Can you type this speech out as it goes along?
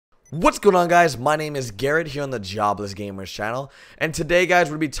What's going on, guys? My name is Garrett here on the Jobless Gamers channel, and today, guys,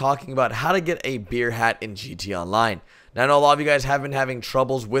 we're going to be talking about how to get a beer hat in GT Online. Now, I know a lot of you guys have been having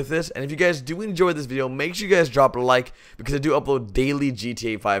troubles with this, and if you guys do enjoy this video, make sure you guys drop a like, because I do upload daily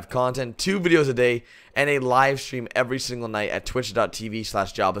GTA 5 content, 2 videos a day, and a live stream every single night at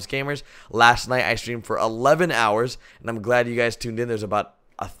twitch.tv/joblessgamers. Last night, I streamed for 11 hours, and I'm glad you guys tuned in. There's about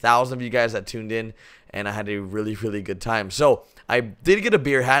 1,000 of you guys that tuned in, and I had a really good time. So I did get a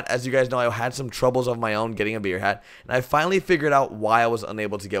beer hat. As you guys know, I had some troubles of my own getting a beer hat, and I finally figured out why I was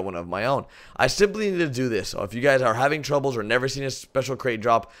unable to get one of my own. I simply need to do this. So if you guys are having troubles or never seen a special crate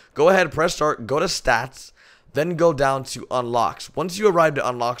drop, go ahead, press start, go to stats, then go down to unlocks. Once you arrive to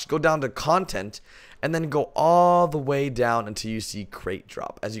unlocks, go down to content, and then go all the way down until you see crate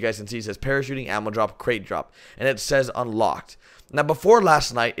drop. As you guys can see, it says parachuting, ammo drop, crate drop, and it says unlocked. Now, before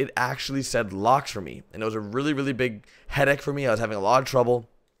last night, it actually said locked for me, and it was a really big headache for me. I was having a lot of trouble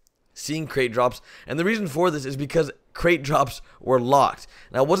seeing crate drops, and the reason for this is because crate drops were locked,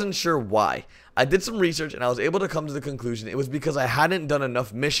 and I wasn't sure why. I did some research, and I was able to come to the conclusion it was because I hadn't done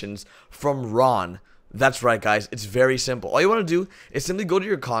enough missions from Ron. That's right, guys. It's very simple. All you want to do is simply go to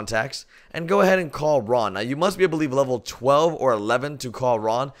your contacts and go ahead and call Ron. Now, you must be, I believe, level 12 or 11 to call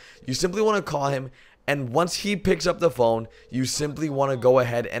Ron. You simply want to call him, and once he picks up the phone, you simply want to go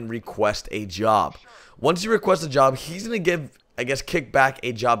ahead and request a job. Once you request a job, he's going to give, I guess, kick back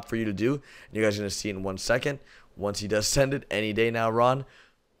a job for you to do. You guys are going to see it in 1 second. Once he does send it, any day now, Ron.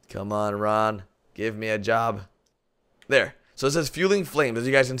 Come on, Ron. Give me a job. There. So it says fueling flames, as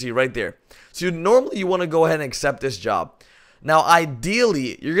you guys can see right there. So normally you want to go ahead and accept this job. Now,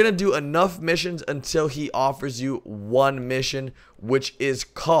 ideally, you're going to do enough missions until he offers you one mission, which is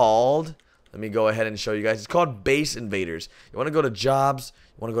called, let me go ahead and show you guys. It's called Base Invaders. You want to go to jobs,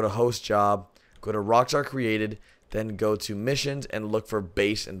 you want to go to host job, go to Rockstar Created, then go to missions and look for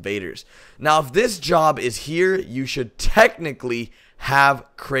Base Invaders. Now, if this job is here, you should technically have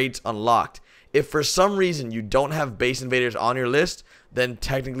crates unlocked. If for some reason you don't have Base Invaders on your list, then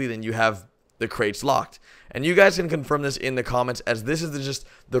technically you have the crates locked. And you guys can confirm this in the comments, as this is just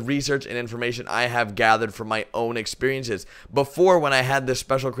the research and information I have gathered from my own experiences. Before, when I had the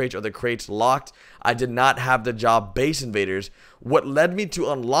special crates or the crates locked, I did not have the job Base Invaders. What led me to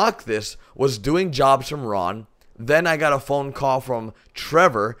unlock this was doing jobs from Ron. Then I got a phone call from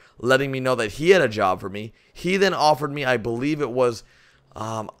Trevor letting me know that he had a job for me. He then offered me, I believe it was,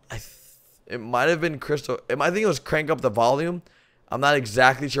 it might have been Crystal. I think it was Crank Up the Volume. I'm not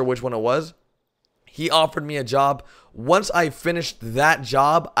exactly sure which one it was. He offered me a job. Once I finished that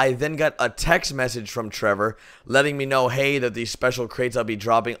job, I then got a text message from Trevor letting me know, hey, that these special crates I'll be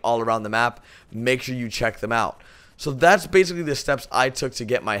dropping all around the map, make sure you check them out. So that's basically the steps I took to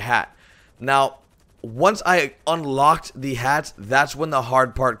get my hat. Now, once I unlocked the hats, that's when the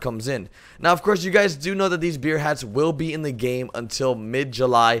hard part comes in. Now, of course, you guys do know that these beer hats will be in the game until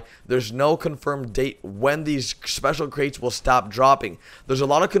mid-July. There's no confirmed date when these special crates will stop dropping. There's a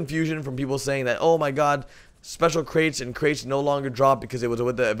lot of confusion from people saying that, oh my god, special crates and crates no longer drop because it was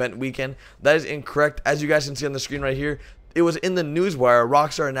with the event weekend. That is incorrect. As you guys can see on the screen right here, it was in the newswire.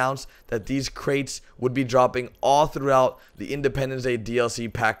 Rockstar announced that these crates would be dropping all throughout the Independence Day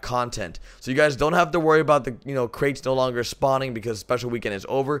DLC pack content. So you guys don't have to worry about the crates no longer spawning because special weekend is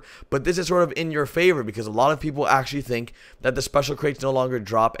over. But this is sort of in your favor, because a lot of people actually think that the special crates no longer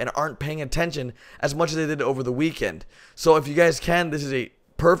drop and aren't paying attention as much as they did over the weekend. So if you guys can, this is a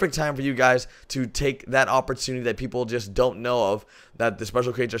perfect time for you guys to take that opportunity that people just don't know of, that the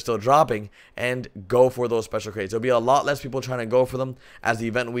special crates are still dropping, and go for those special crates. There'll be a lot less people trying to go for them as the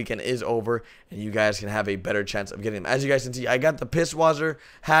event weekend is over, and you guys can have a better chance of getting them. As you guys can see, I got the Pisswazzer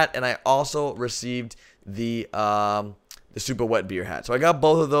hat, and I also received the Super Wet Beer hat. So I got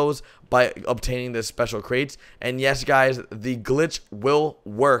both of those by obtaining the special crates. And yes, guys, the glitch will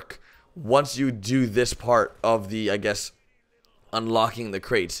work once you do this part of the, I guess, unlocking the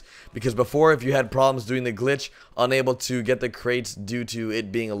crates, because before, if you had problems doing the glitch, unable to get the crates due to it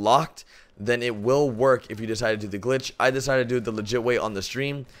being locked, then it will work if you decide to do the glitch. I decided to do it the legit way on the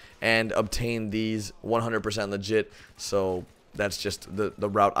stream and obtain these 100% legit, so that's just the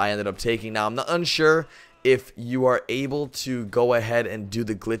route I ended up taking. Now, I'm not unsure if you are able to go ahead and do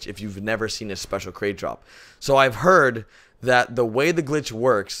the glitch if you've never seen a special crate drop. So I've heard that the way the glitch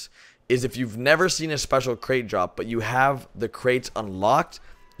works is if you've never seen a special crate drop, but you have the crates unlocked,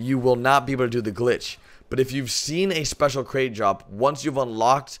 you will not be able to do the glitch. But if you've seen a special crate drop, once you've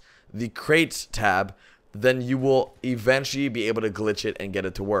unlocked the crates tab, then you will eventually be able to glitch it and get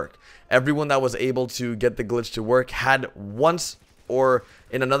it to work. Everyone that was able to get the glitch to work had once or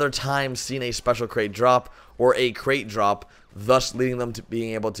in another time seen a special crate drop or a crate drop thus leading them to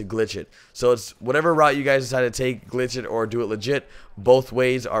being able to glitch it. So it's whatever route you guys decide to take, glitch it or do it legit. Both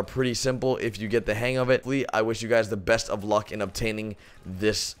ways are pretty simple if you get the hang of it. I wish you guys the best of luck in obtaining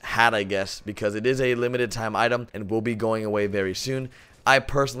this hat, I guess, because it is a limited time item and will be going away very soon. I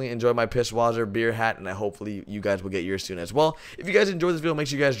personally enjoy my Pisswazzer beer hat, and hopefully you guys will get yours soon as well. If you guys enjoyed this video, make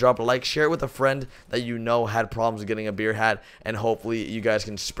sure you guys drop a like, share it with a friend that you know had problems with getting a beer hat, and hopefully you guys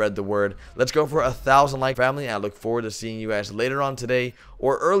can spread the word. Let's go for 1,000 like family, and I look forward to seeing you guys later on today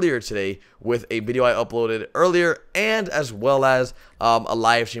or earlier today with a video I uploaded earlier, and as well as a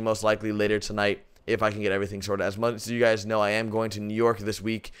live stream most likely later tonight, if I can get everything sorted. As much as you guys know, I am going to New York this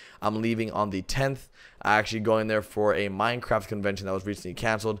week. I'm leaving on the 10th. I'm actually going there for a Minecraft convention that was recently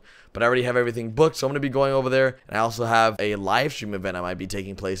canceled, but I already have everything booked, so I'm going to be going over there. And I also have a live stream event I might be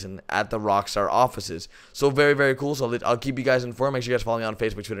taking place in at the Rockstar offices. So very, very cool. So I'll keep you guys informed. Make sure you guys follow me on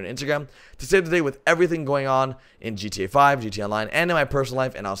Facebook, Twitter, and Instagram to stay up to date with everything going on in GTA 5, GTA Online, and in my personal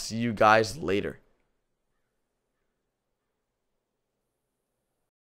life. And I'll see you guys later.